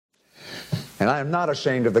And I am not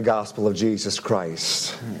ashamed of the gospel of Jesus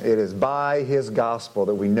Christ. It is by His gospel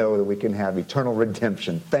that we know that we can have eternal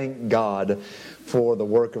redemption. Thank God for the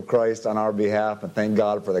work of Christ on our behalf, and thank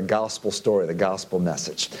God for the gospel story, the gospel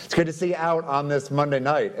message. It's good to see you out on this Monday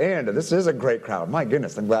night, and this is a great crowd. My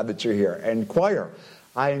goodness, I'm glad that you're here. And choir,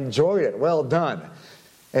 I enjoyed it. Well done.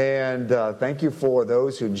 And thank you for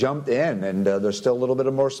those who jumped in, and there's still a little bit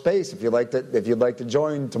of more space if you'd like to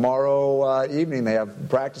join tomorrow evening. They have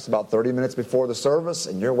practice about 30 minutes before the service,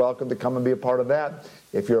 and you're welcome to come and be a part of that.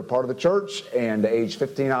 If you're a part of the church and age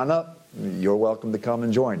 15 on up, you're welcome to come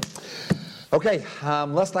and join. Okay,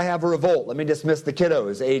 lest I have a revolt, let me dismiss the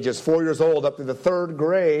kiddos, ages 4 years old up to the 3rd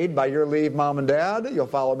grade. By your leave, Mom and Dad, you'll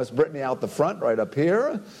follow Miss Brittany out the front right up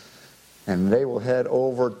here, and they will head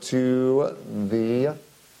over to the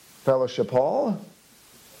fellowship hall.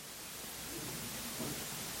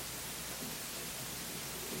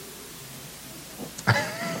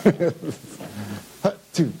 Hut,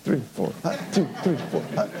 2, 3, 4. Hut, 2, 3, 4.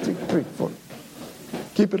 Hut, 2, 3, 4.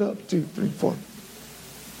 Keep it up. 2, 3, 4.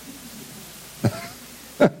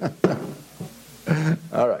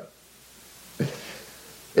 All right.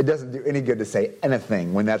 It doesn't do any good to say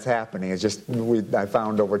anything when that's happening. It's just, I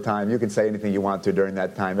found over time, you can say anything you want to during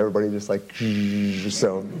that time. Everybody just like,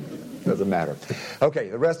 so it doesn't matter. Okay,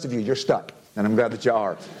 the rest of you, you're stuck, and I'm glad that you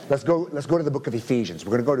are. Let's go to the book of Ephesians.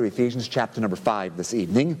 We're going to go to Ephesians chapter number 5 this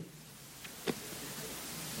evening.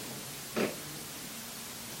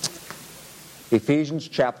 Ephesians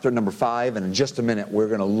chapter number 5, and in just a minute we're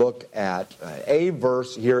going to look at a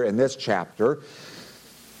verse here in this chapter.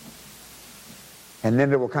 And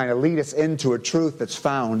then it will kind of lead us into a truth that's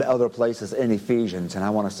found other places in Ephesians, and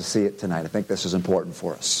I want us to see it tonight. I think this is important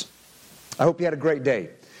for us. I hope you had a great day.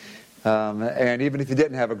 And even if you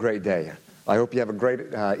didn't have a great day, I hope you have a great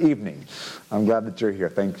evening. I'm glad that you're here.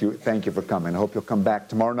 Thank you for coming. I hope you'll come back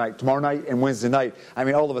tomorrow night and Wednesday night. I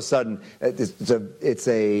mean, all of a sudden, it's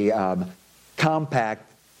a compact,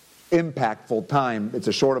 impactful time. It's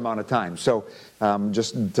a short amount of time. So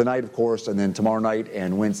just tonight, of course, and then tomorrow night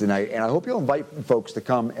and Wednesday night. And I hope you'll invite folks to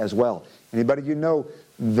come as well. Anybody you know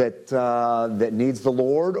that needs the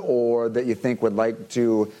Lord, or that you think would like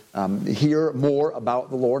to hear more about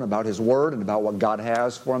the Lord, about His Word, and about what God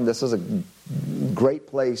has for them, this is a great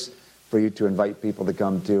place for you to invite people to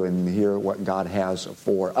come to and hear what God has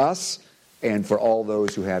for us and for all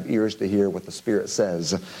those who have ears to hear what the Spirit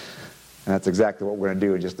says. And that's exactly what we're going to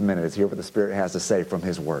do in just a minute, is hear what the Spirit has to say from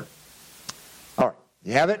His Word. All right,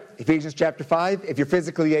 you have it? Ephesians chapter 5. If you're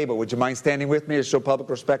physically able, would you mind standing with me to show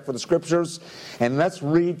public respect for the Scriptures? And let's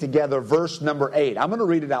read together verse number 8. I'm going to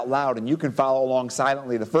read it out loud, and you can follow along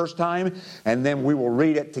silently the first time, and then we will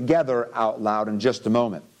read it together out loud in just a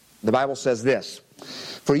moment. The Bible says this: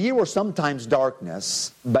 "For ye were sometimes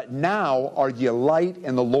darkness, but now are ye light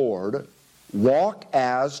in the Lord. Walk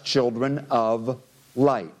as children of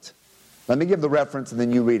light." Let me give the reference and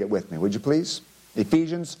then you read it with me, would you please?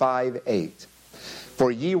 Ephesians 5:8. "For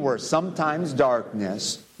ye were sometimes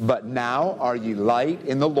darkness, but now are ye light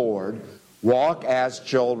in the Lord. Walk as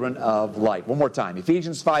children of light." One more time.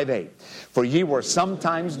 Ephesians 5:8. "For ye were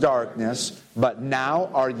sometimes darkness, but now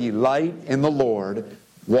are ye light in the Lord.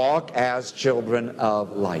 Walk as children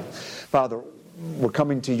of light." Father, we're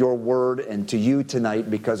coming to your word and to you tonight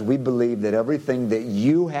because we believe that everything that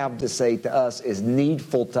you have to say to us is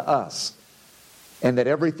needful to us, and that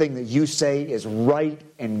everything that you say is right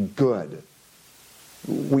and good.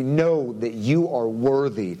 We know that you are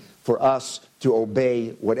worthy for us to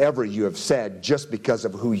obey whatever you have said just because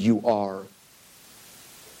of who you are.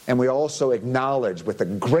 And we also acknowledge with a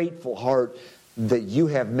grateful heart that you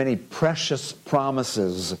have many precious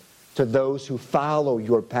promises to those who follow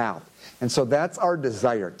your path. And so that's our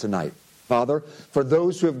desire tonight, Father, for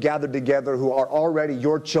those who have gathered together who are already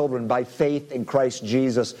your children by faith in Christ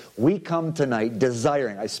Jesus. We come tonight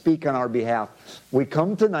desiring, I speak on our behalf, we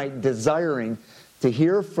come tonight desiring to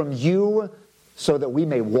hear from you so that we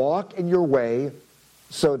may walk in your way,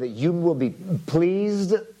 so that you will be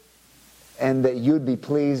pleased, and that you'd be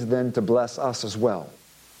pleased then to bless us as well.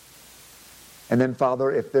 And then,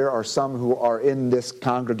 Father, if there are some who are in this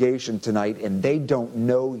congregation tonight and they don't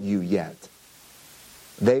know you yet,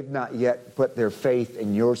 they've not yet put their faith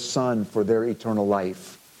in your Son for their eternal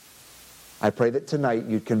life, I pray that tonight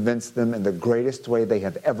you'd convince them in the greatest way they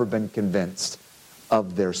have ever been convinced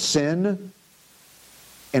of their sin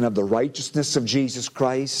and of the righteousness of Jesus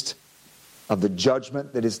Christ, of the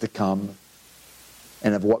judgment that is to come,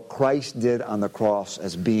 and of what Christ did on the cross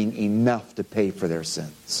as being enough to pay for their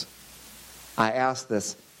sins. I ask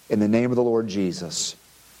this in the name of the Lord Jesus.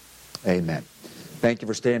 Amen. Thank you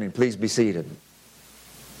for standing. Please be seated.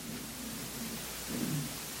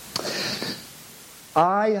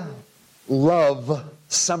 I love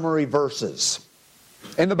summary verses.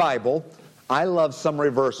 In the Bible, I love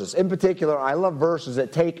summary verses. In particular, I love verses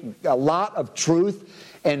that take a lot of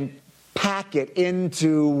truth and pack it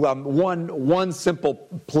into one simple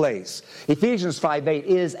place. Ephesians 5:8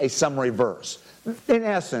 is a summary verse. In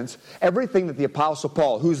essence, everything that the Apostle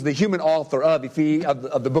Paul, who's the human author of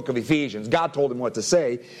the book of Ephesians, God told him what to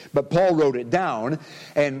say, but Paul wrote it down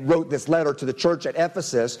and wrote this letter to the church at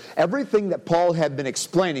Ephesus. Everything that Paul had been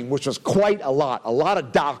explaining, which was quite a lot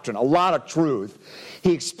of doctrine, a lot of truth,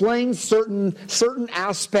 he explains certain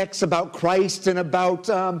aspects about Christ and about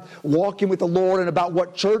walking with the Lord and about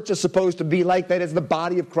what church is supposed to be like, that is, the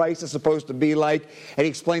body of Christ is supposed to be like. And he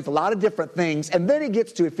explains a lot of different things. And then he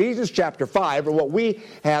gets to Ephesians chapter 5, or what we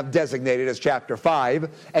have designated as chapter 5.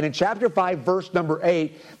 And in chapter 5, verse number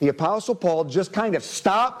 8, the Apostle Paul just kind of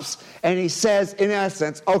stops and he says, in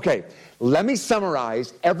essence, okay, let me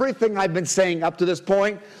summarize everything I've been saying up to this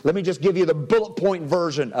point. Let me just give you the bullet point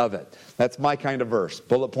version of it. That's my kind of verse,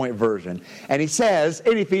 bullet point version. And he says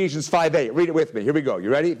in Ephesians 5:8, read it with me. Here we go.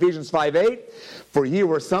 You ready? Ephesians 5:8, for ye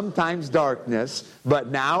were sometimes darkness,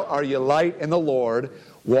 but now are you light in the Lord.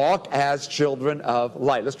 Walk as children of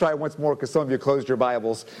light. Let's try it once more because some of you closed your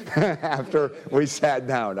Bibles after we sat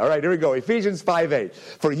down. All right, here we go. Ephesians 5:8.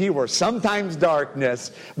 For ye were sometimes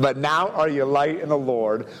darkness, but now are you light in the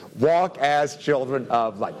Lord. Walk as children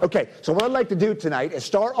of light. Okay, so what I'd like to do tonight is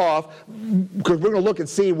start off, because we're going to look and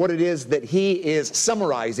see what it is that he is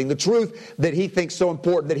summarizing, the truth that he thinks so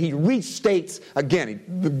important, that he restates.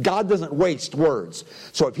 Again, God doesn't waste words.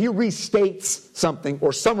 So if he restates something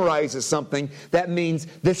or summarizes something, that means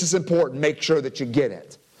this is important. Make sure that you get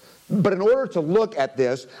it. But in order to look at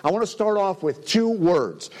this, I want to start off with two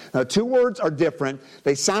words. Now, two words are different.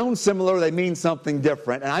 They sound similar. They mean something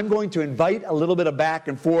different. And I'm going to invite a little bit of back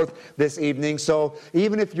and forth this evening. So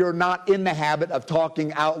even if you're not in the habit of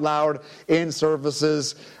talking out loud in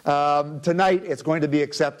services, tonight it's going to be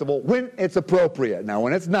acceptable when it's appropriate. Now,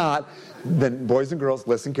 when it's not, then boys and girls,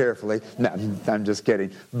 listen carefully. No, I'm just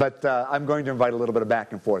kidding. But I'm going to invite a little bit of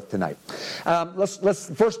back and forth tonight.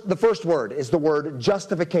 The first word is the word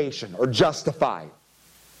justification or justify.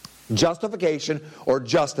 Justification or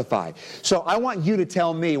justify. So I want you to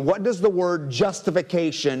tell me, what does the word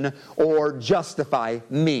justification or justify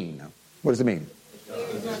mean? What does it mean?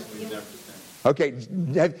 Okay,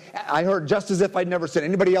 I heard just as if I'd never sinned.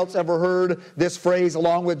 Anybody else ever heard this phrase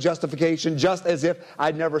along with justification? Just as if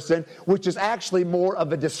I'd never sinned, which is actually more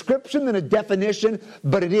of a description than a definition,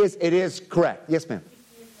 but it is correct. Yes, ma'am.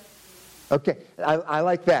 Okay, I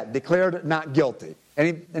like that. Declared not guilty.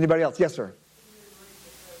 Anybody else? Yes, sir.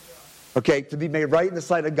 Okay, to be made right in the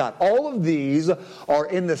sight of God. All of these are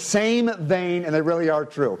in the same vein, and they really are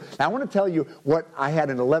true. Now, I want to tell you what I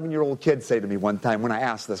had an 11-year-old kid say to me one time when I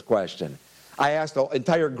asked this question. I asked the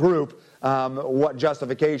entire group what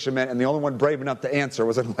justification meant, and the only one brave enough to answer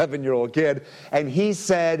was an 11-year-old kid. And he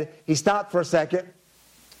said, he stopped for a second,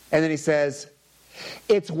 and then he says,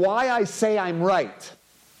 it's why I say I'm right.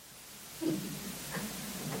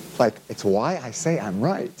 Like, it's why I say I'm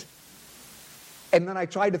right. And then I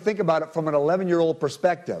tried to think about it from an 11-year-old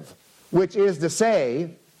perspective, which is to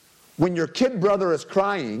say, when your kid brother is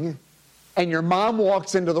crying, and your mom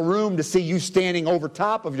walks into the room to see you standing over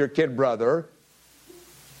top of your kid brother,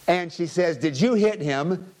 and she says, did you hit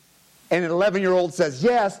him? And an 11-year-old says,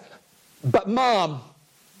 yes, but mom.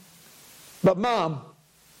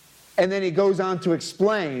 And then he goes on to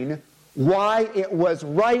explain why it was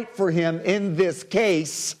right for him in this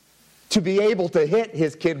case to be able to hit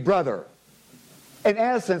his kid brother. In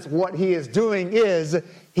essence, what he is doing is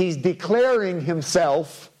he's declaring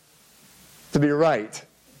himself to be right.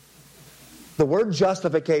 The word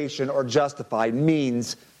justification or justified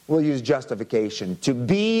means, we'll use justification, to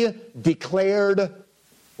be declared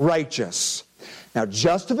righteous. Now,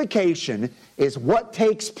 justification is what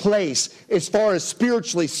takes place as far as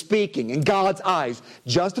spiritually speaking in God's eyes.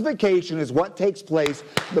 Justification is what takes place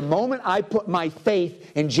the moment I put my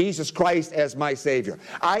faith in Jesus Christ as my Savior.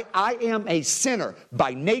 I am a sinner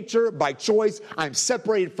by nature, by choice. I'm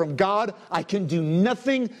separated from God. I can do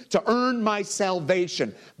nothing to earn my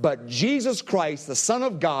salvation. But Jesus Christ, the Son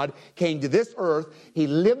of God, came to this earth. He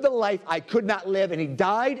lived a life I could not live, and He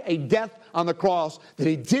died a death on the cross that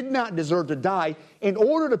He did not deserve to die in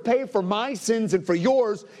order to pay for my sins and for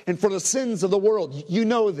yours and for the sins of the world. You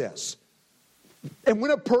know this. And when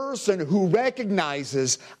a person who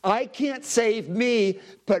recognizes, I can't save me,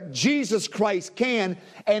 but Jesus Christ can,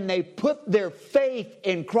 and they put their faith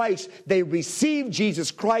in Christ, they receive Jesus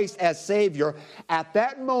Christ as Savior, at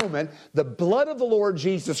that moment, the blood of the Lord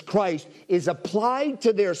Jesus Christ is applied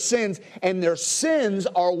to their sins, and their sins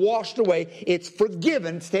are washed away. It's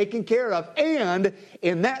forgiven, it's taken care of, and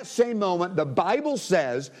in that same moment, the Bible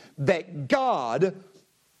says that God,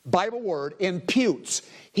 Bible word, imputes.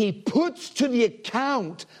 He puts to the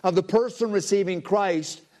account of the person receiving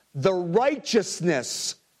Christ the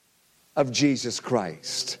righteousness of Jesus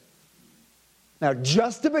Christ. Now,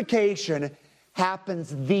 justification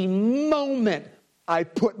happens the moment I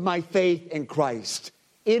put my faith in Christ.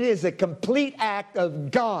 It is a complete act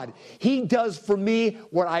of God. He does for me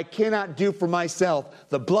what I cannot do for myself.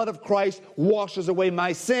 The blood of Christ washes away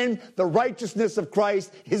my sin. The righteousness of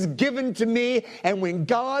Christ is given to me. And when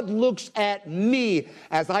God looks at me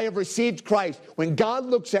as I have received Christ, when God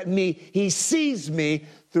looks at me, He sees me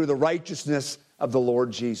through the righteousness of the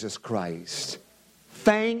Lord Jesus Christ.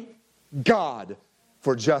 Thank God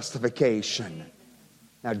for justification.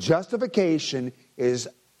 Now, justification is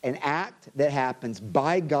an act that happens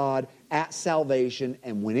by God at salvation,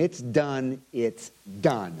 and when it's done, it's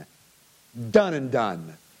done. Done and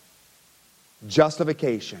done.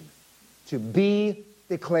 Justification. To be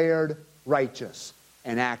declared righteous.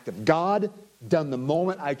 An act of God, done the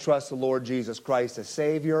moment I trust the Lord Jesus Christ as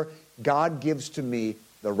Savior. God gives to me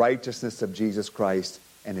the righteousness of Jesus Christ,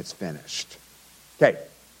 and it's finished. Okay.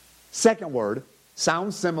 Second word,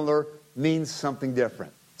 sounds similar, means something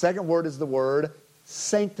different. Second word is the word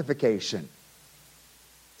sanctification.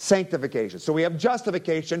 Sanctification. So we have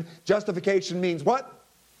justification. Justification means what?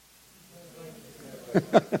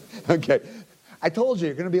 Okay. I told you,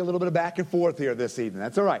 you're going to be a little bit of back and forth here this evening.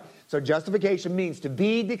 That's all right. So justification means to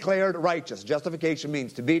be declared righteous. Justification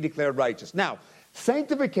means to be declared righteous. Now,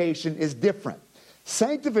 sanctification is different.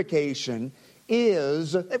 Sanctification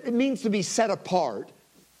it means to be set apart.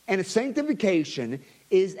 And sanctification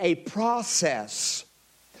is a process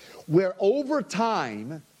where over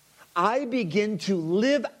time, I begin to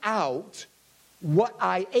live out what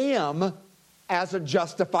I am as a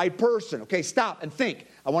justified person. Okay, stop and think.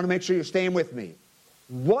 I want to make sure you're staying with me.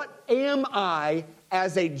 What am I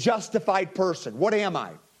as a justified person? What am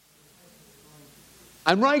I?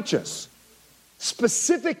 I'm righteous.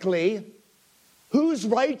 Specifically, whose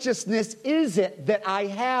righteousness is it that I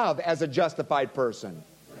have as a justified person?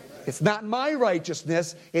 It's not my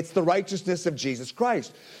righteousness, it's the righteousness of Jesus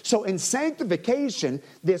Christ. So in sanctification,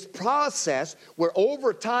 this process where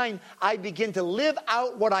over time I begin to live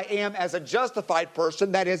out what I am as a justified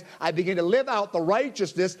person, that is, I begin to live out the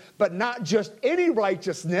righteousness, but not just any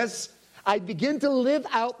righteousness. I begin to live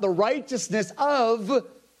out the righteousness of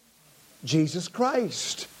Jesus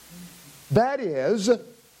Christ. That is,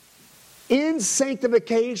 in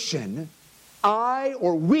sanctification,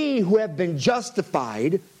 we who have been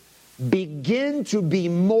justified begin to be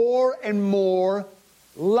more and more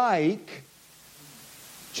like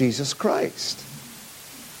Jesus Christ.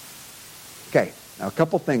 Okay, now a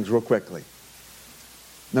couple things real quickly.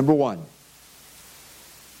 Number one,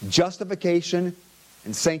 justification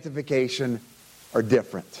and sanctification are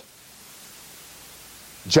different.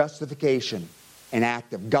 Justification, an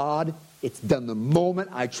act of God. It's done the moment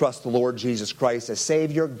I trust the Lord Jesus Christ as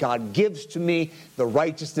Savior. God gives to me the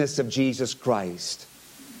righteousness of Jesus Christ.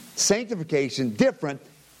 Sanctification, different,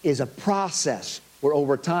 is a process where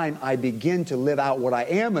over time I begin to live out what I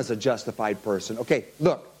am as a justified person. Okay,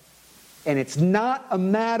 look. And it's not a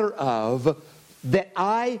matter of that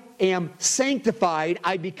I am sanctified.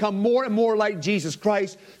 I become more and more like Jesus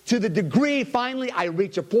Christ to the degree finally I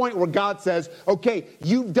reach a point where God says, okay,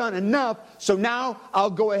 you've done enough, so now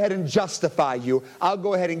I'll go ahead and justify you. I'll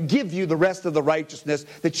go ahead and give you the rest of the righteousness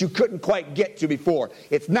that you couldn't quite get to before.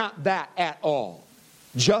 It's not that at all.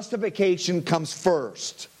 Justification comes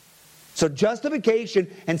first. So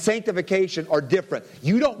justification and sanctification are different.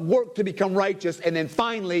 You don't work to become righteous and then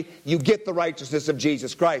finally you get the righteousness of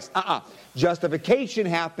Jesus Christ. Justification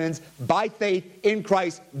happens by faith in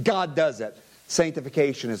Christ. God does it.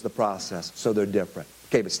 Sanctification is the process, so they're different.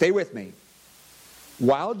 Okay, but stay with me.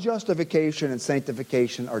 While justification and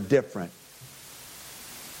sanctification are different,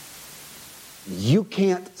 you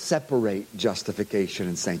can't separate justification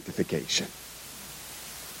and sanctification.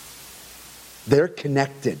 They're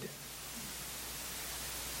connected.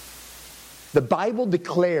 The Bible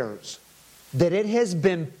declares that it has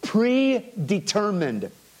been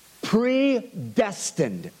predetermined,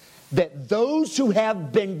 predestined, that those who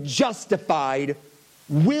have been justified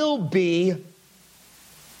will be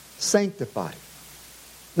sanctified.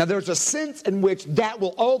 Now, there's a sense in which that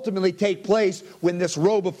will ultimately take place when this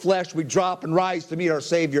robe of flesh we drop and rise to meet our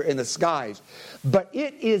Savior in the skies. But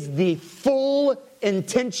it is the full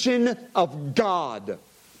intention of God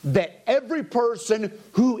that every person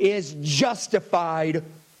who is justified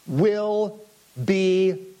will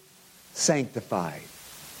be sanctified.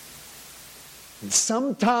 And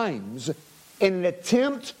sometimes, in an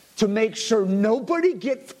attempt to make sure nobody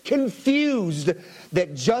gets confused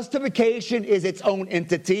that justification is its own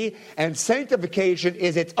entity and sanctification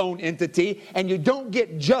is its own entity, and you don't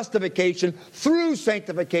get justification through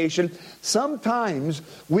sanctification, sometimes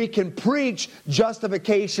we can preach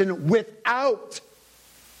justification without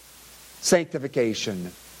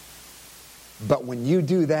sanctification. But when you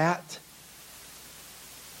do that,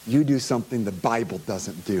 you do something the Bible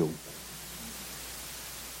doesn't do.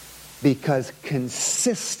 Because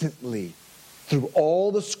consistently, through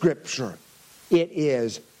all the Scripture, it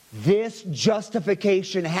is this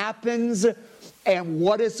justification happens, and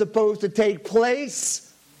what is supposed to take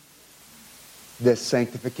place? This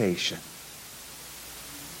sanctification.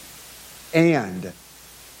 And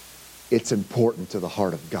it's important to the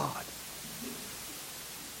heart of God.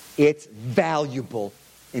 It's valuable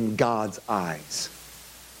in God's eyes.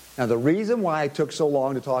 Now, the reason why I took so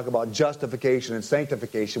long to talk about justification and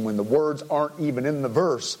sanctification when the words aren't even in the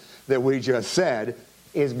verse that we just said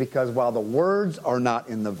is because while the words are not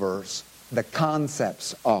in the verse, the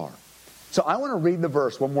concepts are. So I want to read the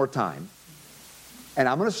verse one more time, and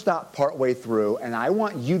I'm going to stop partway through, and I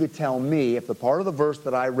want you to tell me if the part of the verse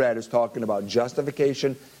that I read is talking about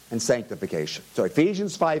justification and sanctification. So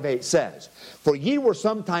Ephesians 5:8 says, "For ye were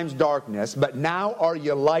sometimes darkness, but now are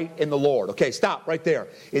ye light in the Lord." Okay, stop right there.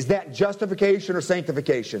 Is that justification or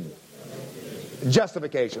sanctification?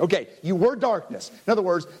 Justification. Okay, you were darkness. In other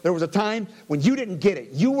words, there was a time when you didn't get it.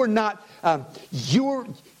 You were not, you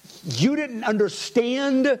didn't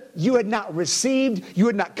understand. You had not received. You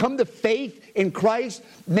had not come to faith in Christ.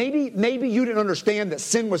 Maybe you didn't understand that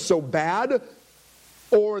sin was so bad,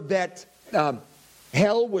 or that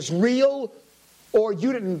hell was real, or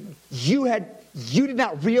you did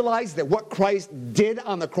not realize that what Christ did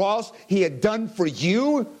on the cross, He had done for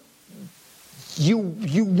you.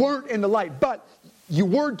 You weren't in the light, but you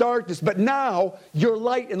were darkness, but now you're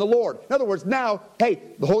light in the Lord. In other words, now, hey,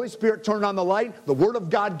 the Holy Spirit turned on the light, the Word of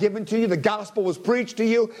God given to you, the gospel was preached to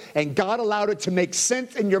you, and God allowed it to make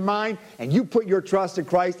sense in your mind, and you put your trust in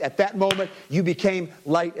Christ. At that moment, you became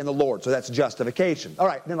light in the Lord. So that's justification. All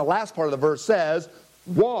right, then the last part of the verse says,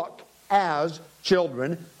 walk as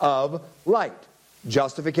children of light.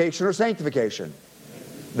 Justification or sanctification?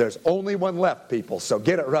 There's only one left, people, so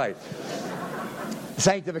get it right.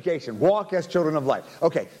 Sanctification. Walk as children of light.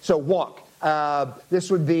 Okay, so walk. This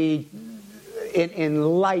would be,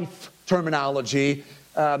 in life terminology,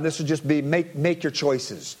 this would just be make your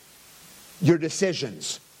choices, your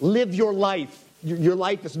decisions. Live your life. Your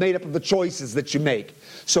life is made up of the choices that you make.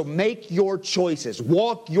 So make your choices.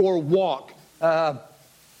 Walk your walk.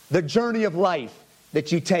 The journey of life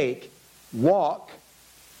that you take. Walk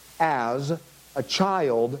as a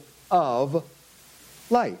child of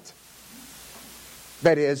light.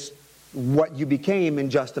 That is what you became in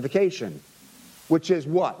justification. Which is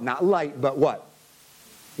what? Not light, but what?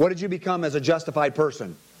 What did you become as a justified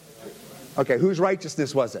person? Okay, whose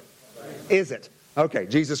righteousness was it? Is it? Okay,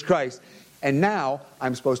 Jesus Christ. And now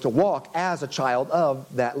I'm supposed to walk as a child of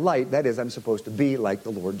that light. That is, I'm supposed to be like the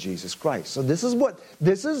Lord Jesus Christ. So this is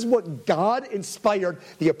what God inspired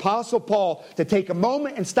the Apostle Paul to take a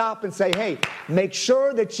moment and stop and say, hey, make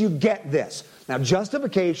sure that you get this. Now,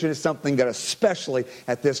 justification is something that especially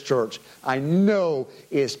at this church, I know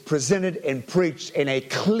is presented and preached in a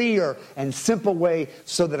clear and simple way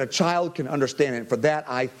so that a child can understand it. For that,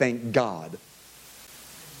 I thank God.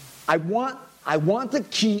 I want to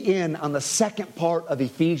key in on the second part of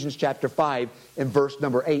Ephesians chapter 5 in verse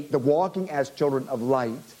number 8, the walking as children of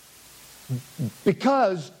light.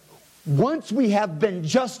 Because once we have been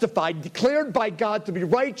justified, declared by God to be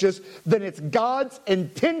righteous, then it's God's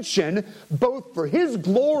intention, both for His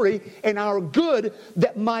glory and our good,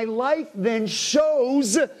 that my life then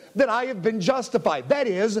shows that I have been justified. That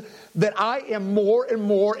is, that I am more and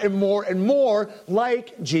more and more and more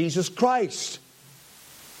like Jesus Christ.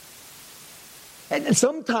 And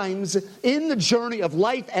sometimes in the journey of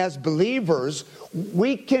life as believers,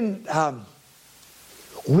 we can get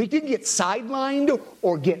sidelined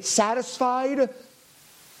or get satisfied,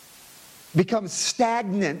 become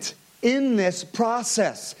stagnant in this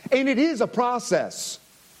process. And it is a process.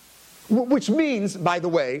 Which means, by the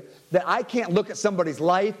way, that I can't look at somebody's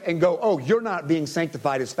life and go, oh, you're not being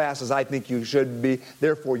sanctified as fast as I think you should be,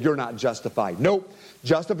 therefore you're not justified. Nope.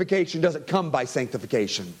 Justification doesn't come by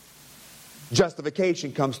sanctification.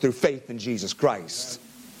 Justification comes through faith in Jesus Christ.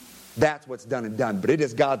 That's what's done and done. But it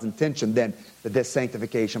is God's intention then that this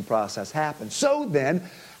sanctification process happens. So then,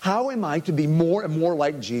 how am I to be more and more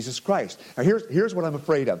like Jesus Christ? Now here's what I'm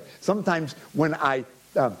afraid of. Sometimes when I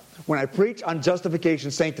preach on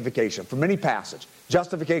justification, sanctification, from any passage,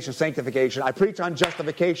 justification, sanctification, I preach on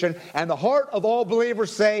justification, and the heart of all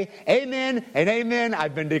believers say, amen and amen.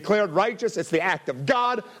 I've been declared righteous. It's the act of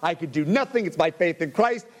God. I could do nothing. It's by faith in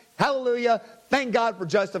Christ. Hallelujah. Thank God for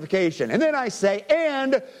justification. And then I say,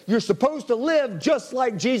 and you're supposed to live just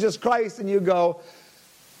like Jesus Christ. And you go,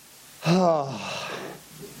 oh.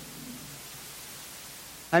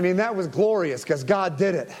 I mean, that was glorious because God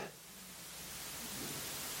did it.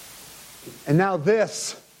 And now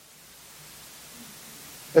this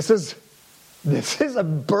is a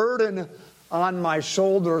burden on my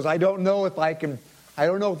shoulders. I don't know if I can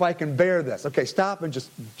bear this. Okay, stop and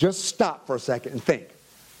just stop for a second and think.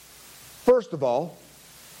 First of all,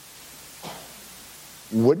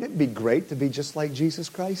 wouldn't it be great to be just like Jesus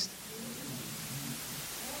Christ?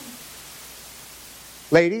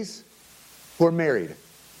 Ladies who are married,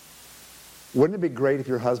 wouldn't it be great if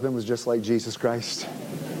your husband was just like Jesus Christ?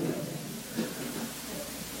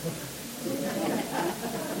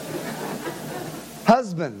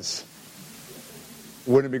 Husbands,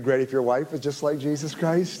 wouldn't it be great if your wife was just like Jesus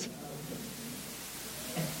Christ?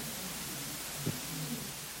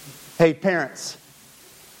 Hey, parents,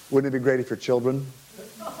 wouldn't it be great if your children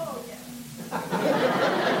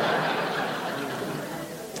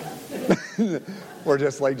were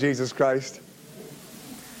just like Jesus Christ?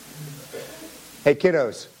 Hey,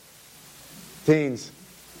 kiddos, teens,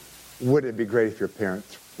 wouldn't it be great if your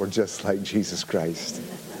parents were just like Jesus Christ?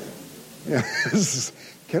 Yes.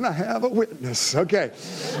 Can I have a witness? Okay.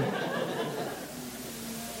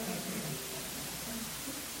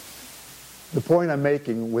 The point I'm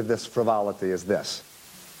making with this frivolity is this.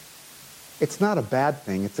 It's not a bad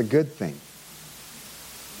thing. It's a good thing.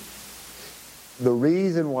 The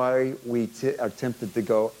reason why we are tempted to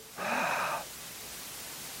go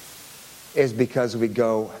is because we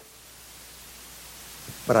go,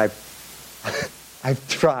 but I've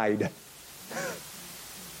tried.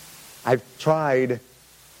 I've tried,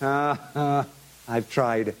 and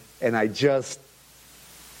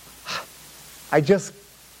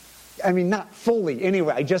not fully.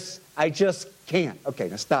 Anyway, I just can't. Okay,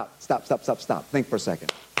 now stop. Think for a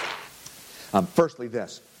second. Firstly,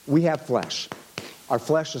 this. We have flesh. Our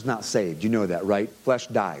flesh is not saved. You know that, right? Flesh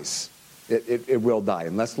dies. It will die.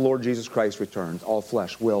 Unless the Lord Jesus Christ returns, all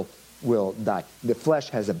flesh will die. The flesh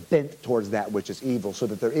has a bent towards that which is evil, so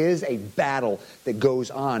that there is a battle that goes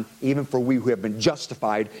on even for we who have been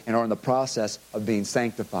justified and are in the process of being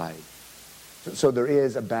sanctified. So there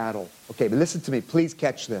is a battle. Okay, but listen to me. Please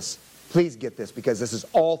catch this. Please get this, because this is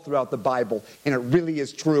all throughout the Bible, and it really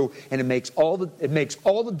is true, and it makes all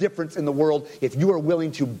the difference in the world if you are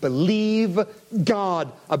willing to believe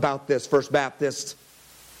God about this. First Baptists,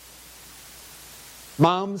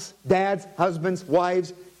 moms, dads, husbands,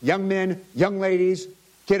 wives, young men, young ladies,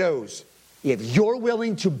 kiddos, if you're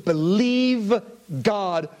willing to believe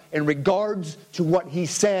God in regards to what He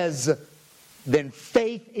says, then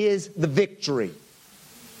faith is the victory.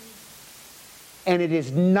 And it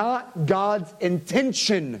is not God's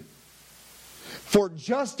intention for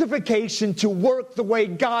justification to work the way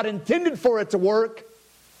God intended for it to work,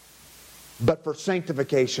 but for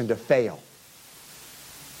sanctification to fail.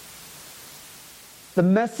 The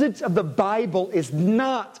message of the Bible is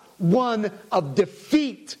not one of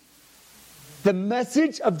defeat. The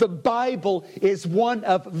message of the Bible is one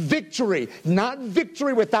of victory. Not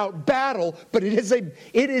victory without battle, but it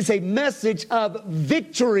is a message of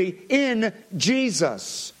victory in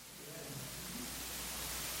Jesus.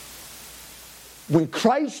 When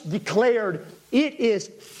Christ declared, "It is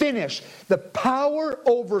finished," the power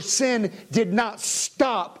over sin did not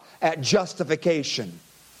stop at justification.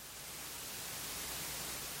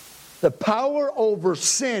 The power over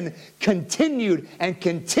sin continued and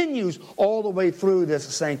continues all the way through this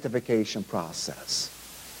sanctification process.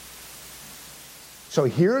 So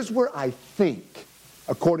here's where I think,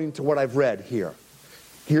 according to what I've read here,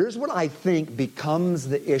 here's what I think becomes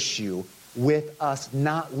the issue with us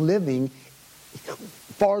not living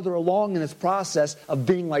farther along in this process of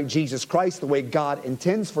being like Jesus Christ, the way God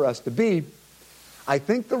intends for us to be. I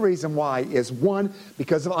think the reason why is, one,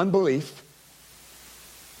 because of unbelief.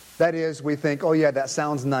 That is, we think, oh yeah, that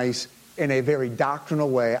sounds nice. in a very doctrinal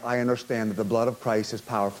way, I understand that the blood of Christ is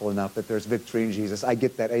powerful enough, that there's victory in Jesus. I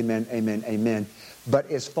get that. Amen, amen, amen.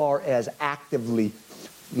 But as far as actively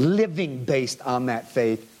living based on that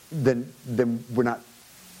faith, then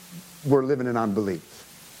we're living in unbelief.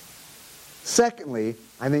 Secondly,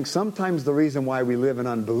 I think sometimes the reason why we live in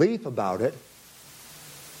unbelief about it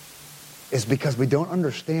is because we don't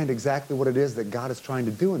understand exactly what it is that God is trying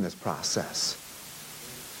to do in this process.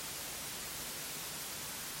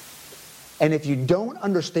 And if you don't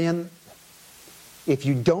understand, if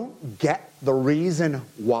you don't get the reason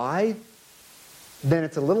why, then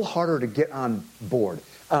it's a little harder to get on board.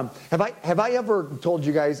 Have I ever told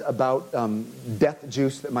you guys about death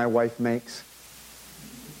juice that my wife makes?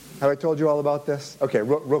 Have I told you all about this? Okay,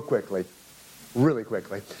 real quickly. Really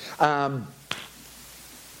quickly. For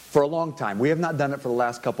a long time, we have not done it for the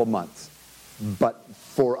last couple months, but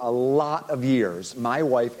for a lot of years, my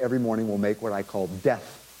wife every morning will make what I call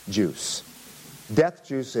death juice. Death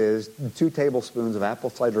juice is 2 tablespoons of apple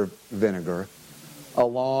cider vinegar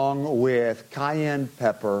along with cayenne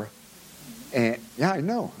pepper and, yeah, I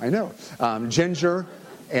know, ginger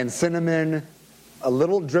and cinnamon, a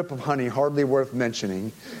little drip of honey, hardly worth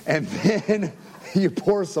mentioning, and then you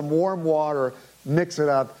pour some warm water, mix it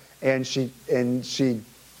up, and she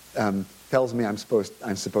tells me I'm supposed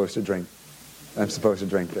to drink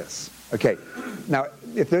this. Okay, now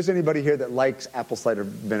if there's anybody here that likes apple cider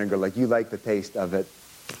vinegar, like you like the taste of it,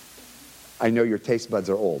 I know your taste buds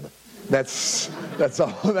are old. That's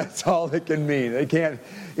all it can mean. It can't,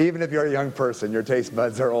 even if you're a young person, your taste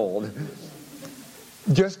buds are old.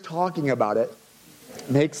 Just talking about it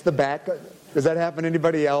makes the back. Does that happen to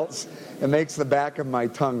anybody else? It makes the back of my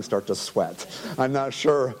tongue start to sweat. I'm not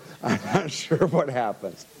sure what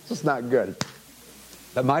happens. It's just not good.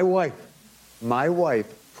 But my wife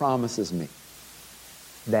promises me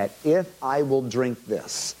that if I will drink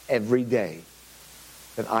this every day,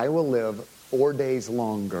 that I will live 4 days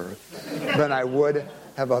longer than I would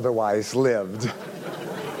have otherwise lived.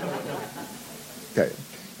 Okay.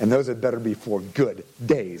 And those had better be 4 good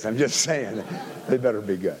days. I'm just saying, they better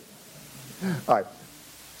be good. All right.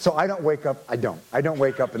 So I don't wake up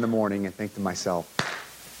in the morning and think to myself,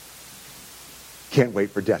 can't wait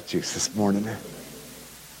for death juice this morning.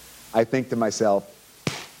 I think to myself,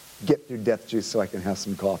 get through death juice so I can have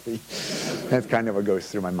some coffee. That's kind of what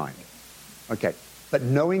goes through my mind. Okay. But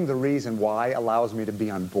knowing the reason why allows me to be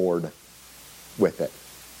on board with it.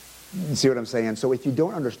 You see what I'm saying? So if you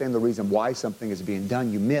don't understand the reason why something is being done,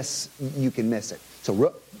 you can miss it.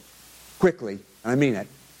 So quickly, and I mean it,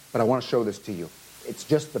 but I want to show this to you. It's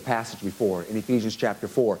just the passage before in Ephesians chapter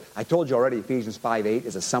 4. I told you already Ephesians 5:8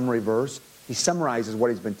 is a summary verse. He summarizes what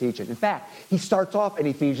he's been teaching. In fact, he starts off in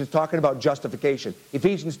Ephesians talking about justification.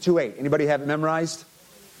 Ephesians 2:8. Anybody have it memorized?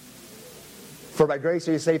 For by grace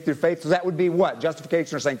are you saved through faith. So that would be what?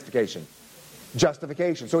 Justification or sanctification?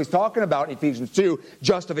 Justification. So he's talking about Ephesians 2,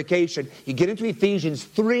 justification. You get into Ephesians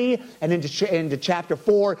 3 and into chapter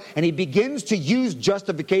 4, and he begins to use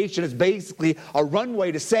justification as basically a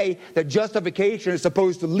runway to say that justification is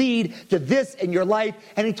supposed to lead to this in your life.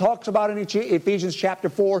 And he talks about in Ephesians chapter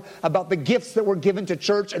 4 about the gifts that were given to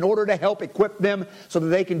church in order to help equip them so that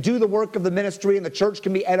they can do the work of the ministry and the church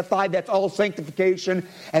can be edified. That's all sanctification.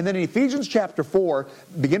 And then in Ephesians chapter 4,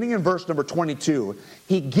 beginning in verse number 22,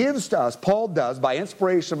 he gives to us, Paul does, by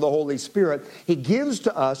inspiration of the Holy Spirit, he gives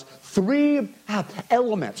to us 3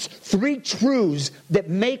 elements, 3 truths that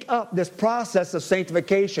make up this process of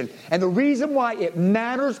sanctification. And the reason why it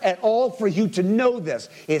matters at all for you to know this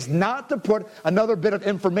is not to put another bit of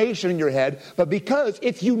information in your head, but because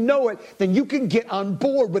if you know it, then you can get on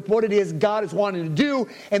board with what it is God is wanting to do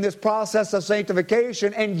in this process of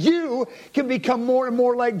sanctification, and you can become more and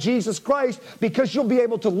more like Jesus Christ because you'll be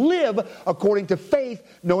able to live according to faith,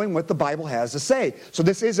 knowing what the Bible has to say. So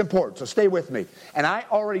this is important, so stay with me. And I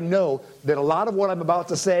already know that a lot of what I'm about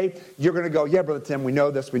to say, you're going to go, yeah, Brother Tim, we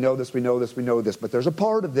know this. But there's a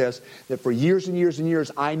part of this that for years and years and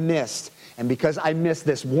years I missed. And because I missed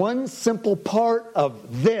this one simple part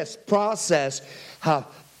of this process of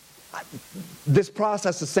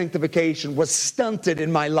sanctification was stunted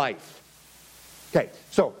in my life. Okay,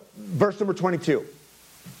 so verse number 22.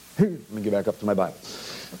 Let me get back up to my Bible.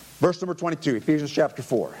 Verse number 22, Ephesians chapter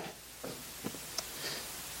 4.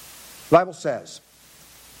 The Bible says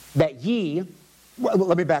that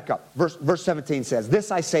let me back up. Verse 17 says,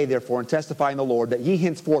 this I say therefore and testify in the Lord that ye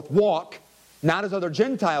henceforth walk, not as other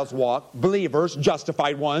Gentiles walk, believers,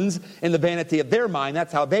 justified ones, in the vanity of their mind.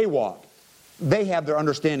 That's how they walk. They have their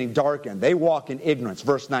understanding darkened. They walk in ignorance.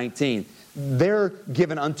 Verse 19. They're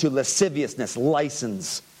given unto lasciviousness,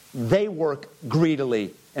 license. They work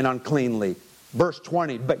greedily and uncleanly. Verse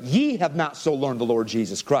 20, but ye have not so learned the Lord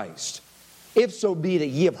Jesus Christ. If so be that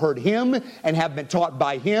ye have heard him and have been taught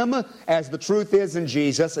by him, as the truth is in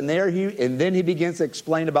Jesus. And then he begins to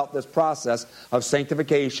explain about this process of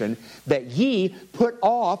sanctification, that ye put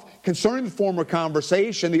off concerning the former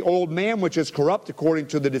conversation the old man which is corrupt according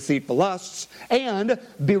to the deceitful lusts, and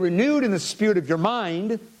be renewed in the spirit of your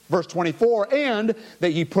mind. Verse 24, and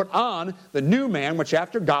that ye put on the new man, which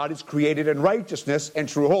after God is created in righteousness and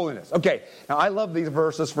true holiness. Okay, now I love these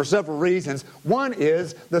verses for several reasons. One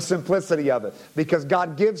is the simplicity of it, because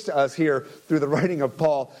God gives to us here, through the writing of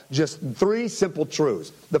Paul, just three simple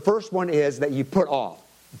truths. The first one is that you put off.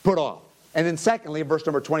 Put off. And then secondly, in verse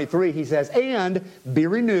number 23, he says, and be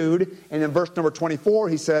renewed. And in verse number 24,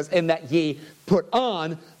 he says, and that ye put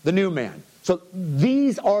on the new man. So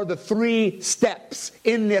these are the three steps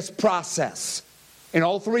in this process. And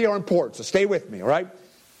all three are important, so stay with me, all right?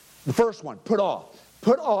 The first one, put off.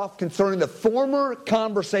 Put off concerning the former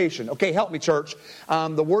conversation. Okay, help me, church.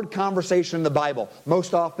 The word conversation in the Bible,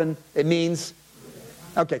 most often it means,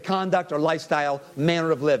 conduct or lifestyle, manner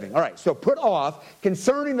of living. All right, so put off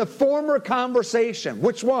concerning the former conversation.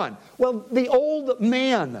 Which one? Well, the old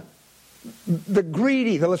man, the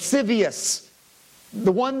greedy, the lascivious,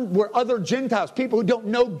 the one where other Gentiles, people who don't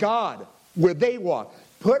know God, where they walk.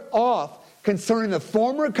 Put off concerning the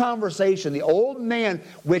former conversation, the old man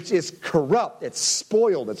which is corrupt, it's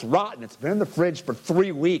spoiled, it's rotten, it's been in the fridge for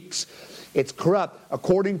 3 weeks. It's corrupt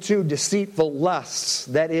according to deceitful lusts.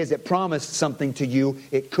 That is, it promised something to you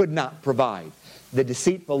it could not provide. The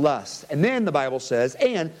deceitful lusts. And then the Bible says,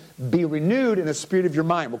 and be renewed in the spirit of your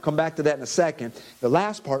mind. We'll come back to that in a second. The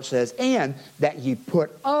last part says, and that ye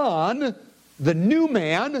put on the new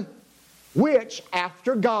man, which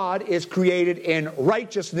after God is created in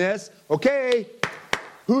righteousness. Okay,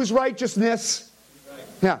 whose righteousness?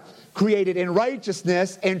 Yeah, created in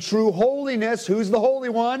righteousness and true holiness. Who's the Holy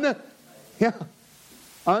One? Yeah,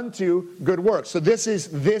 unto good works. So this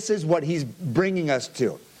is what he's bringing us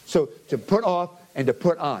to. So to put off and to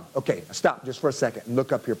put on. Okay, stop just for a second and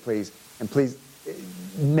look up here, please. And please,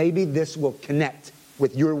 maybe this will connect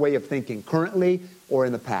with your way of thinking currently or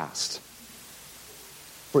in the past.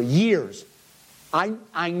 For years,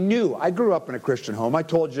 I knew, I grew up in a Christian home. I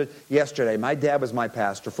told you yesterday, my dad was my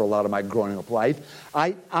pastor for a lot of my growing up life.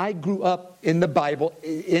 I grew up in the Bible,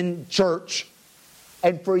 in church,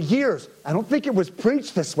 and for years, I don't think it was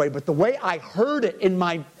preached this way, but the way I heard it in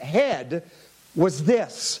my head was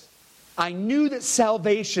this. I knew that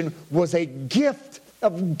salvation was a gift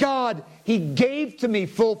of God. He gave to me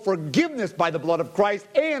full forgiveness by the blood of Christ,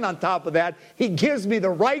 and on top of that, He gives me the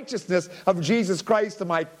righteousness of Jesus Christ to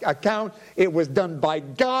my account. It was done by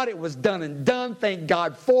God. It was done and done. Thank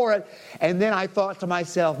God for it. And then I thought to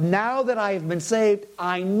myself, now that I have been saved,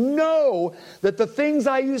 I know that the things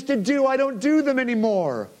I used to do, I don't do them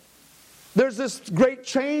anymore. There's this great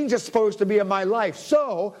change that's supposed to be in my life.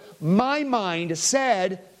 So my mind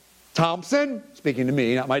said, Thompson, speaking to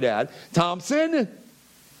me, not my dad, Thompson,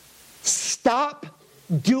 stop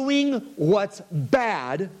doing what's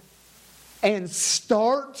bad and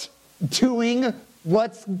start doing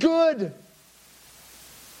what's good.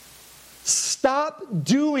 Stop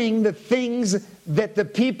doing the things that the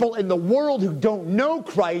people in the world who don't know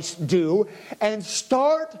Christ do and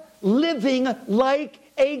start living like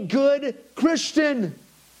a good Christian.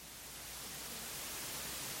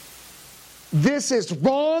 This is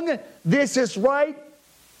wrong. This is right.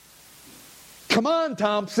 Come on,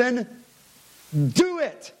 Thompson. Do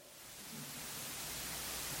it.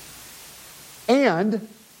 And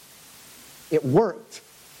it worked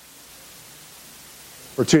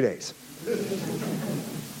for 2 days.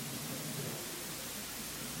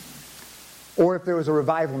 Or if there was a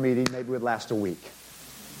revival meeting, maybe it would last a week.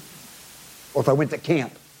 Or if I went to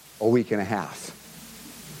camp, a week and a half.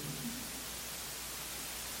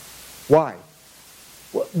 Why?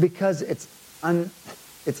 Well, because it's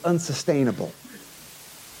unsustainable.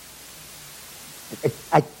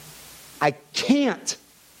 I can't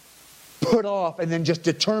put off and then just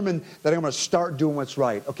determine that I'm going to start doing what's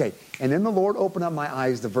right. Okay, and then the Lord opened up my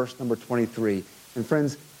eyes to verse number 23. And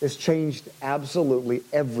friends, this changed absolutely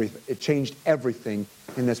everything. It changed everything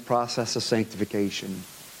in this process of sanctification.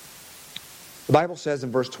 The Bible says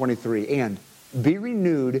in verse 23, and be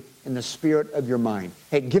renewed in the spirit of your mind.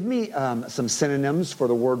 Hey, give me some synonyms for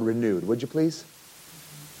the word renewed, would you please?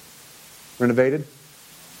 Renovated?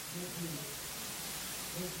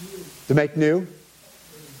 To make new?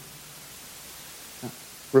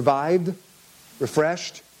 Revived?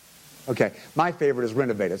 Refreshed? Okay, my favorite is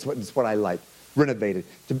renovated. It's what I like. Renovated.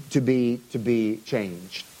 To be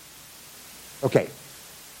changed. Okay,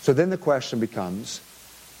 so then the question becomes,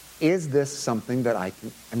 is this something that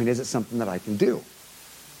is it something that I can do?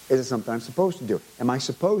 Is it something I'm supposed to do? Am I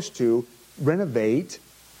supposed to renovate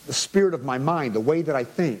the spirit of my mind, the way that I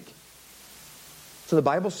think? So the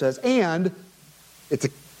Bible says, and, it's a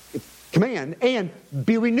command, and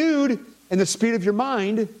be renewed in the spirit of your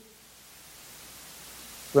mind.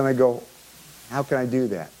 Then I go, how can I do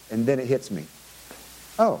that? And then it hits me.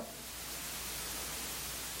 Oh,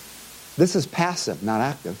 this is passive, not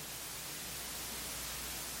active.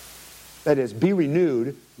 That is, be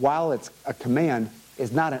renewed, while it's a command,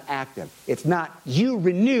 is not an active. It's not you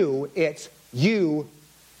renew, it's you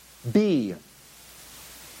be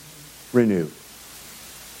renewed.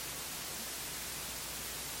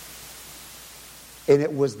 And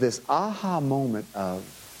it was this aha moment of,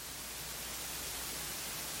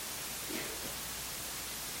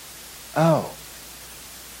 oh,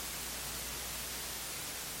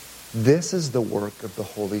 this is the work of the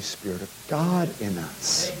Holy Spirit of God in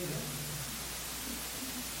us.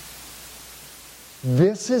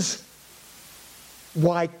 This is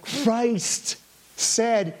why Christ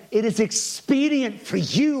said, it is expedient for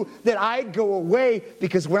you that I go away,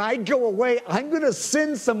 because when I go away, I'm going to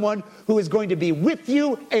send someone who is going to be with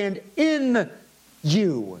you and in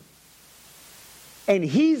you. And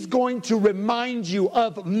he's going to remind you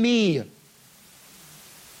of me.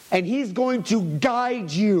 And he's going to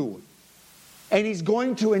guide you. And he's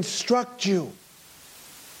going to instruct you.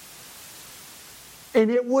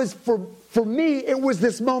 And it was, for me, it was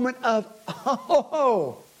this moment of,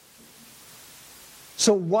 oh.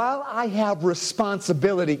 So while I have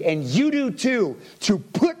responsibility, and you do too, to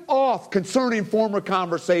put off concerning former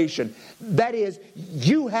conversation, that is,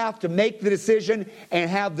 you have to make the decision and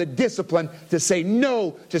have the discipline to say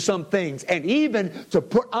no to some things, and even to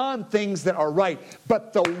put on things that are right.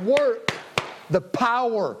 But the work, the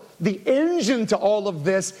power, the engine to all of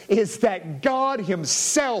this is that God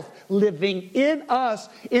himself living in us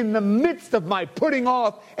in the midst of my putting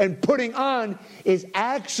off and putting on is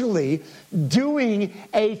actually doing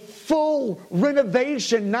a full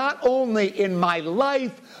renovation, not only in my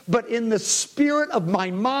life, but in the spirit of my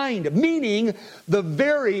mind, meaning the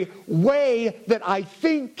very way that I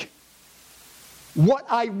think, what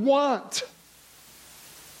I want.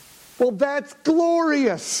 Well, that's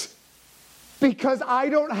glorious. Because I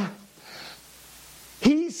don't...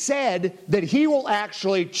 He said that he will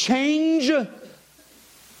actually change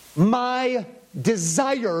my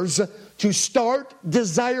desires to start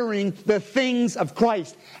desiring the things of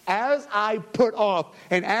Christ. As I put off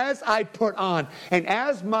and as I put on and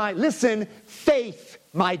as my, listen, faith,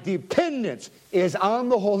 my dependence is on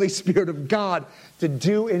the Holy Spirit of God to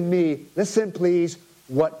do in me, listen please,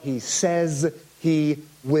 what he says he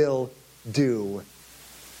will do.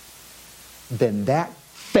 Then that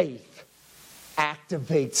faith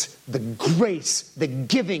activates the grace, the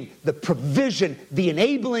giving, the provision, the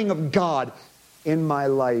enabling of God in my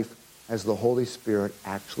life as the Holy Spirit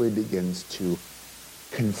actually begins to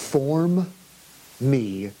conform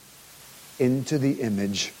me into the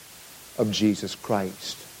image of Jesus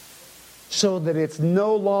Christ. So that it's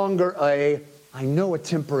no longer I know a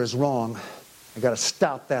temper is wrong. I got to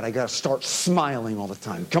stop that. I got to start smiling all the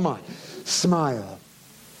time. Come on, smile.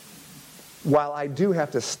 While I do have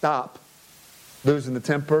to stop losing the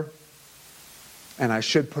temper, and I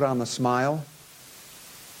should put on the smile,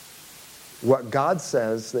 what God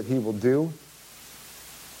says that he will do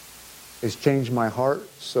is change my heart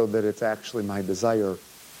so that it's actually my desire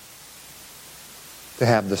to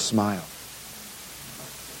have the smile.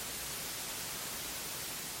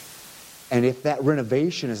 And if that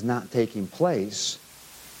renovation is not taking place,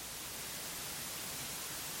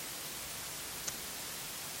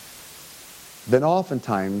 then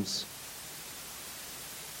oftentimes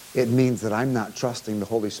it means that I'm not trusting the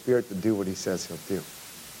Holy Spirit to do what he says he'll do.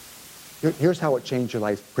 Here's how it changes your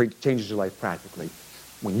life practically.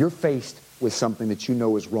 When you're faced with something that you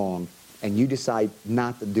know is wrong and you decide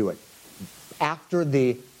not to do it, after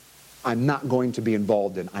the I'm not going to be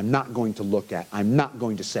involved in, I'm not going to look at, I'm not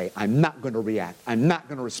going to say, I'm not going to react, I'm not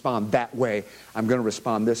going to respond that way, I'm going to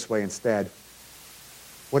respond this way instead.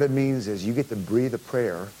 What it means is you get to breathe a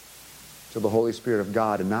prayer to the Holy Spirit of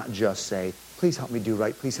God and not just say, please help me do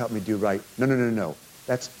right, please help me do right. No.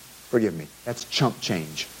 That's, forgive me, that's chump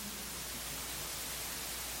change.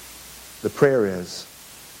 The prayer is,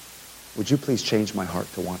 would you please change my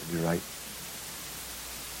heart to want to do right?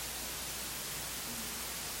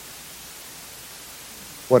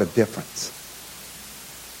 What a difference.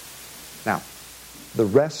 Now, the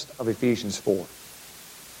rest of Ephesians 4,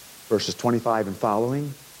 verses 25 and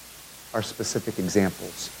following, are specific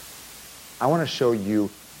examples. I want to show you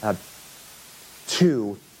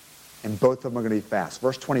two And both of them are going to be fast.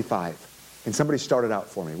 Verse 25. Can somebody start it out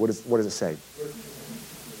for me? What does it say?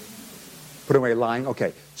 Put away lying.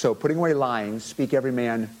 Okay, so putting away lying, speak every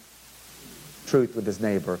man truth with his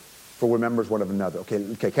neighbor, for we're members one of another.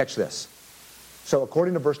 Okay, catch this. So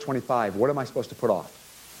according to verse 25, what am I supposed to put off?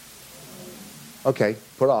 Okay,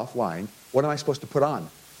 put off lying. What am I supposed to put on?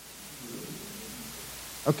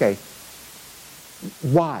 Okay,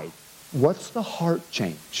 why? What's the heart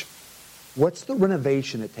change? What's the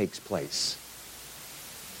renovation that takes place?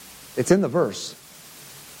 It's in the verse.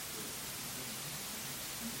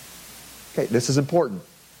 Okay, this is important.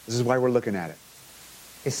 This is why we're looking at it.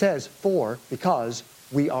 It says, because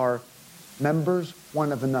we are members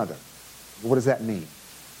one of another. What does that mean?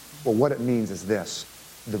 Well, what it means is this.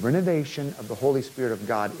 The renovation of the Holy Spirit of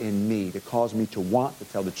God in me to cause me to want to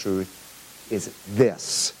tell the truth is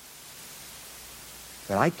this.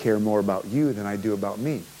 That I care more about you than I do about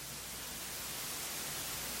me.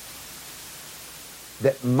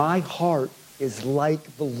 That my heart is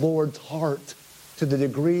like the Lord's heart to the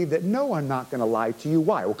degree that, no, I'm not going to lie to you.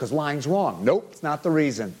 Why? Well, because lying's wrong. Nope, it's not the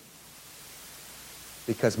reason.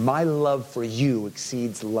 Because my love for you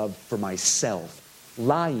exceeds love for myself.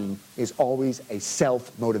 Lying is always a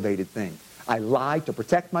self-motivated thing. I lie to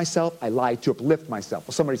protect myself. I lie to uplift myself.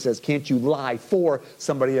 Well, somebody says, can't you lie for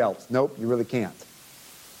somebody else? Nope, you really can't.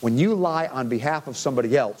 When you lie on behalf of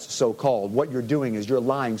somebody else, so-called, what you're doing is you're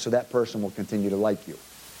lying so that person will continue to like you.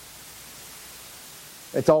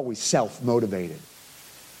 It's always self-motivated.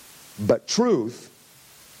 But truth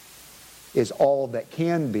is all that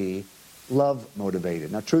can be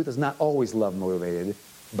love-motivated. Now, truth is not always love-motivated,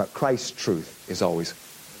 but Christ's truth is always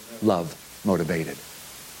love-motivated.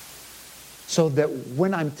 So that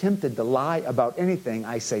when I'm tempted to lie about anything,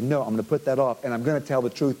 I say, no, I'm going to put that off, and I'm going to tell the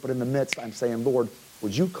truth. But in the midst, I'm saying, Lord,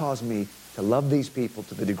 would you cause me to love these people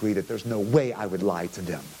to the degree that there's no way I would lie to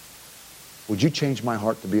them? Would you change my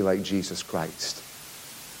heart to be like Jesus Christ?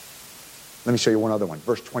 Let me show you one other one.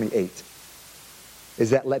 Verse 28. Is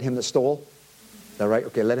that let him that stole? Is that right?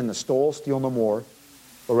 Okay, let him that stole steal no more,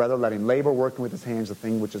 but rather let him labor, working with his hands the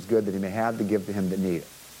thing which is good, that he may have to give to him that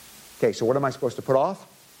needeth. Okay, so what am I supposed to put off?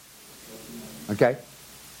 Okay.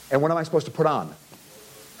 And what am I supposed to put on?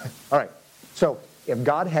 All right. So if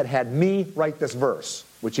God had had me write this verse,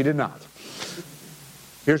 which he did not,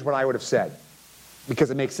 here's what I would have said, because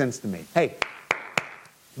it makes sense to me. Hey,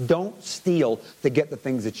 don't steal to get the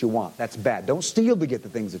things that you want. That's bad. Don't steal to get the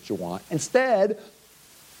things that you want. Instead,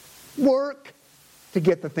 work to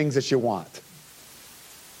get the things that you want.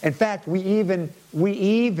 In fact, we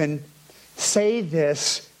even say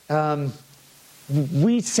this.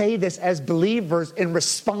 We say this as believers in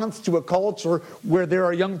response to a culture where there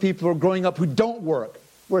are young people who are growing up who don't work.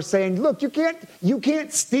 We're saying, look, you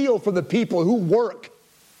can't steal from the people who work.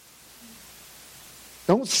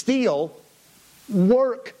 Don't steal.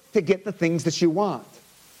 Work to get the things that you want.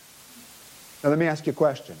 Now let me ask you a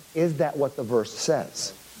question. Is that what the verse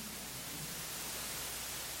says?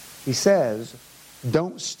 He says,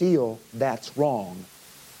 don't steal, that's wrong.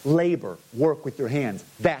 Labor, work with your hands,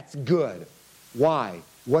 that's good. Why?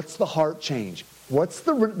 What's the heart change?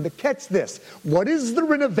 Catch this. What is the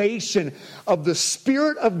renovation of the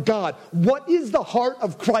Spirit of God? What is the heart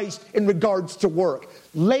of Christ in regards to work?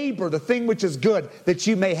 Labor, the thing which is good, that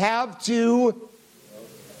you may have to...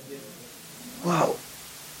 Whoa.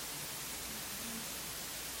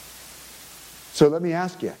 So let me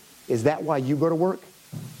ask you, is that why you go to work?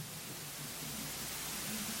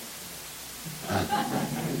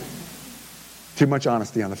 Too much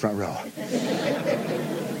honesty on the front row.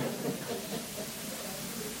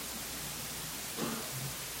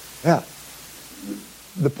 Yeah.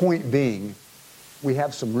 The point being, we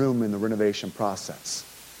have some room in the renovation process.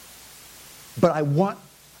 But I want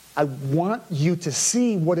you to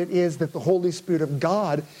see what it is that the Holy Spirit of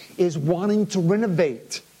God is wanting to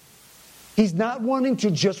renovate. He's not wanting to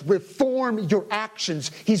just reform your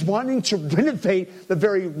actions. He's wanting to renovate the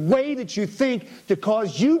very way that you think to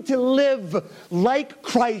cause you to live like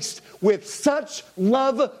Christ with such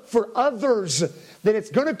love for others that it's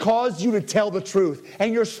going to cause you to tell the truth.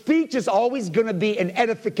 And your speech is always going to be an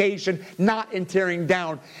edification, not in tearing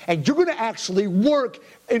down. And you're going to actually work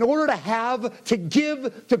in order to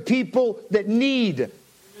give to people that need.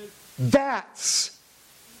 That's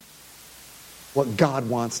what God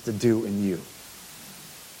wants to do in you.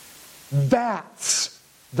 That's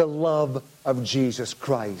the love of Jesus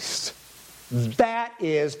Christ. That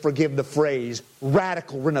is, forgive the phrase,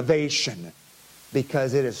 radical renovation,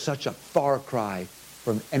 because it is such a far cry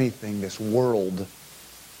from anything this world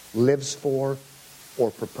lives for or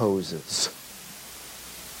proposes.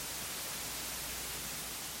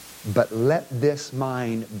 But let this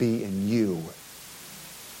mind be in you,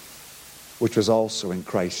 which was also in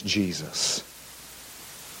Christ Jesus,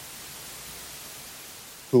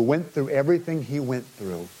 who went through everything he went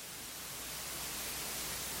through,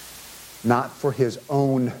 not for his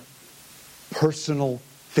own personal,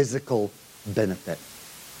 physical benefit,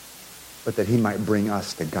 but that he might bring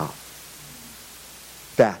us to God.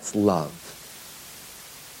 That's love.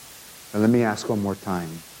 And let me ask one more time.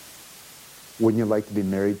 Wouldn't you like to be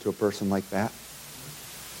married to a person like that?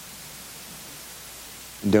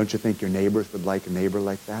 And don't you think your neighbors would like a neighbor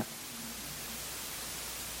like that?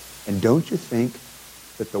 And don't you think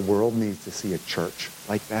that the world needs to see a church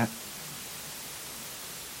like that?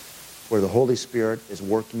 Where the Holy Spirit is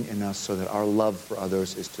working in us so that our love for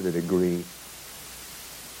others is to the degree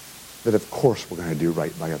that of course we're going to do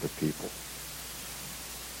right by other people.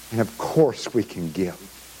 And of course we can give.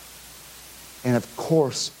 And of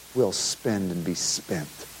course we'll spend and be spent.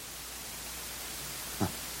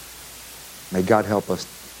 May God help us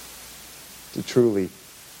to truly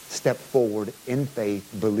step forward in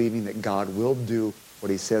faith, believing that God will do what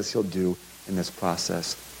he says he'll do in this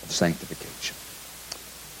process of sanctification.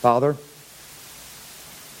 Father,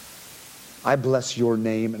 I bless your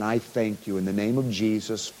name and I thank you in the name of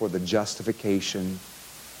Jesus for the justification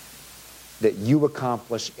that you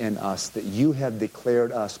accomplish in us, that you have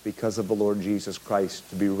declared us because of the Lord Jesus Christ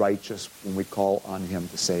to be righteous when we call on him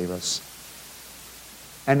to save us.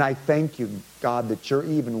 And I thank you, God, that you're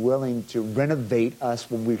even willing to renovate us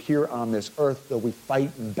when we're here on this earth, though we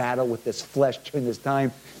fight and battle with this flesh during this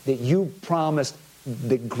time, that you promised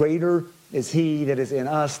that greater is he that is in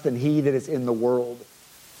us than he that is in the world.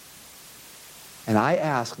 And I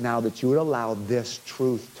ask now that you would allow this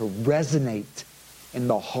truth to resonate in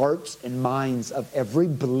the hearts and minds of every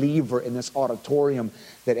believer in this auditorium,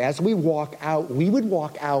 that as we walk out, we would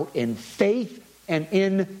walk out in faith and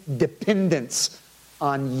in dependence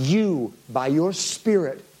on you by your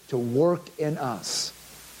Spirit to work in us.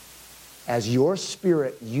 As your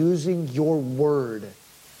Spirit, using your word,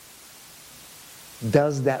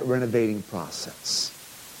 does that renovating process.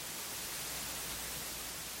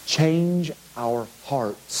 Change our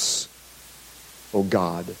hearts, O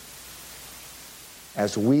God,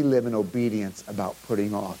 as we live in obedience about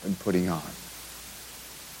putting off and putting on.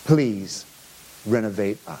 Please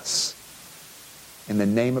renovate us. In the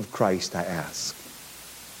name of Christ, I ask.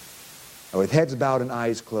 And with heads bowed and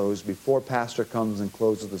eyes closed, before Pastor comes and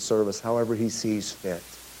closes the service, however he sees fit,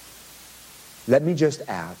 let me just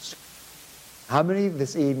ask, how many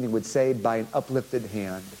this evening would say by an uplifted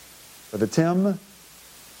hand, Brother Tim,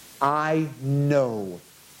 I know,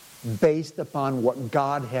 based upon what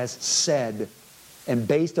God has said, and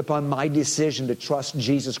based upon my decision to trust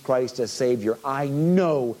Jesus Christ as Savior, I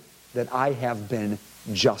know that I have been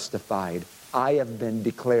justified. I have been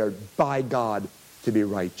declared by God to be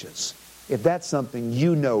righteous. If that's something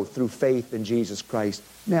you know through faith in Jesus Christ,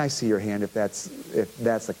 may I see your hand if that's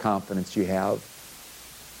the confidence you have?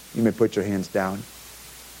 You may put your hands down.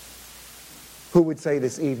 Who would say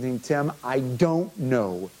this evening, Tim, I don't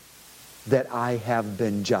know that I have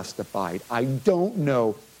been justified. I don't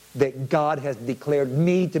know that God has declared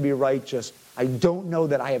me to be righteous. I don't know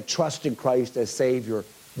that I have trusted Christ as Savior.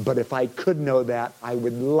 But if I could know that, I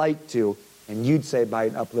would like to. And you'd say by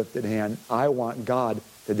an uplifted hand, I want God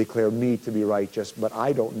to declare me to be righteous, but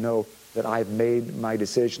I don't know that I've made my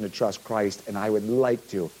decision to trust Christ, and I would like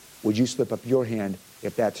to. Would you slip up your hand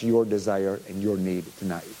if that's your desire and your need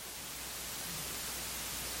tonight?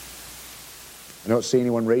 I don't see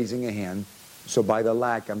anyone raising a hand, so by the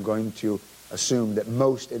lack, I'm going to assume that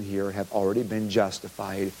most in here have already been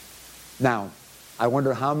justified. Now, I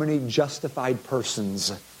wonder how many justified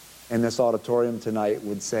persons in this auditorium tonight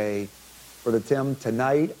would say, Brother Tim,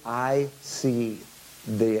 tonight I see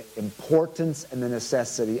the importance and the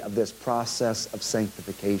necessity of this process of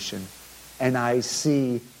sanctification. And I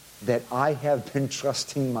see that I have been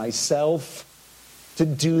trusting myself to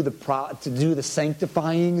do the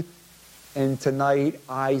sanctifying. And tonight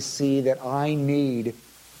I see that I need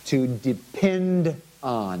to depend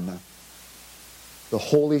on the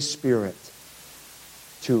Holy Spirit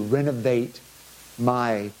to renovate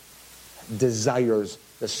my desires,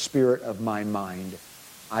 the spirit of my mind.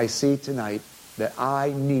 I see tonight that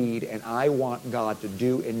I need and I want God to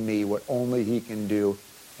do in me what only he can do.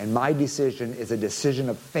 And my decision is a decision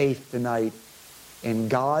of faith tonight in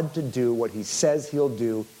God to do what he says he'll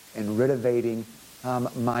do in renovating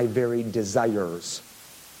my very desires.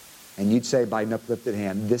 And you'd say by an uplifted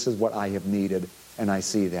hand, this is what I have needed, and I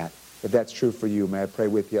see that. If that's true for you, may I pray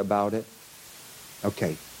with you about it?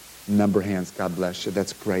 Okay. Number of hands. God bless you.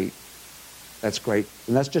 That's great. That's great.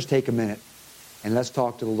 And let's just take a minute And let's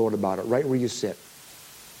talk to the Lord about it right where you sit.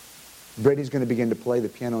 Brady's going to begin to play the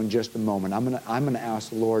piano in just a moment. I'm going to ask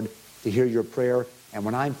the Lord to hear your prayer. And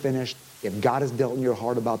when I'm finished, if God has dealt in your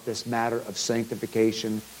heart about this matter of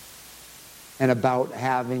sanctification and about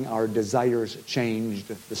having our desires changed,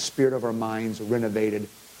 the spirit of our minds renovated,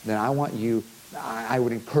 then I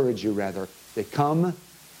would encourage you rather to come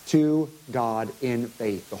to God in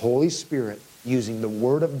faith. The Holy Spirit, using the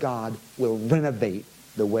Word of God, will renovate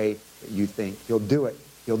the way that you think. He'll do it.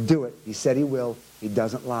 He'll do it. He said He will. He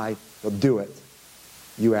doesn't lie. He'll do it.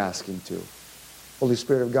 You ask Him to. Holy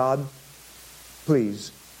Spirit of God,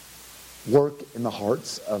 please work in the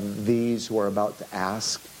hearts of these who are about to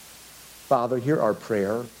ask. Father, hear our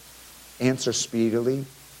prayer. Answer speedily.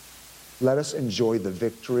 Let us enjoy the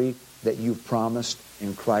victory that you've promised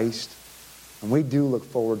in Christ. And we do look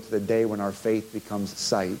forward to the day when our faith becomes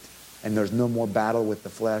sight and there's no more battle with the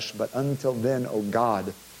flesh. But until then, oh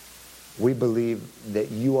God, we believe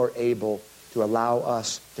that you are able to allow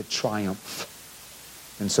us to triumph.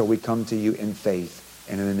 And so we come to you in faith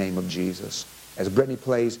and in the name of Jesus. As Brittany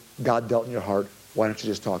plays, God dealt in your heart. Why don't you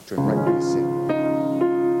just talk to Him right where you sit?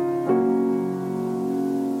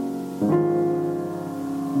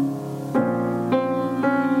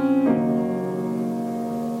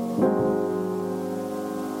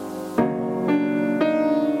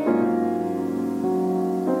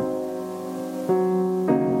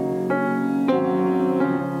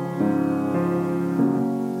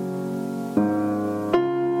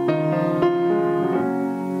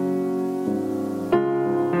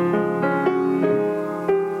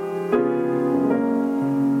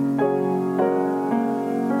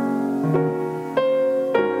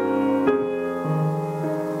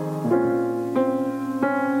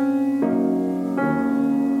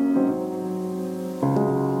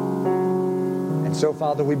 So,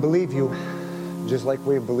 Father, we believe you, just like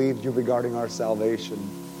we believed you regarding our salvation.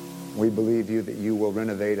 We believe you that you will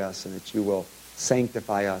renovate us and that you will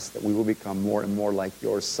sanctify us, that we will become more and more like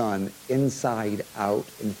your Son, inside out.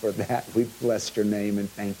 And for that, we bless your name and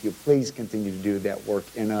thank you. Please continue to do that work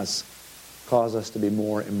in us. Cause us to be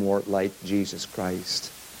more and more like Jesus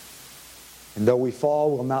Christ. And though we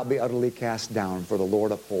fall, we'll not be utterly cast down, for the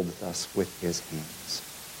Lord upholdeth us with his hands.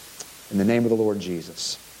 In the name of the Lord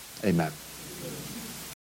Jesus, amen.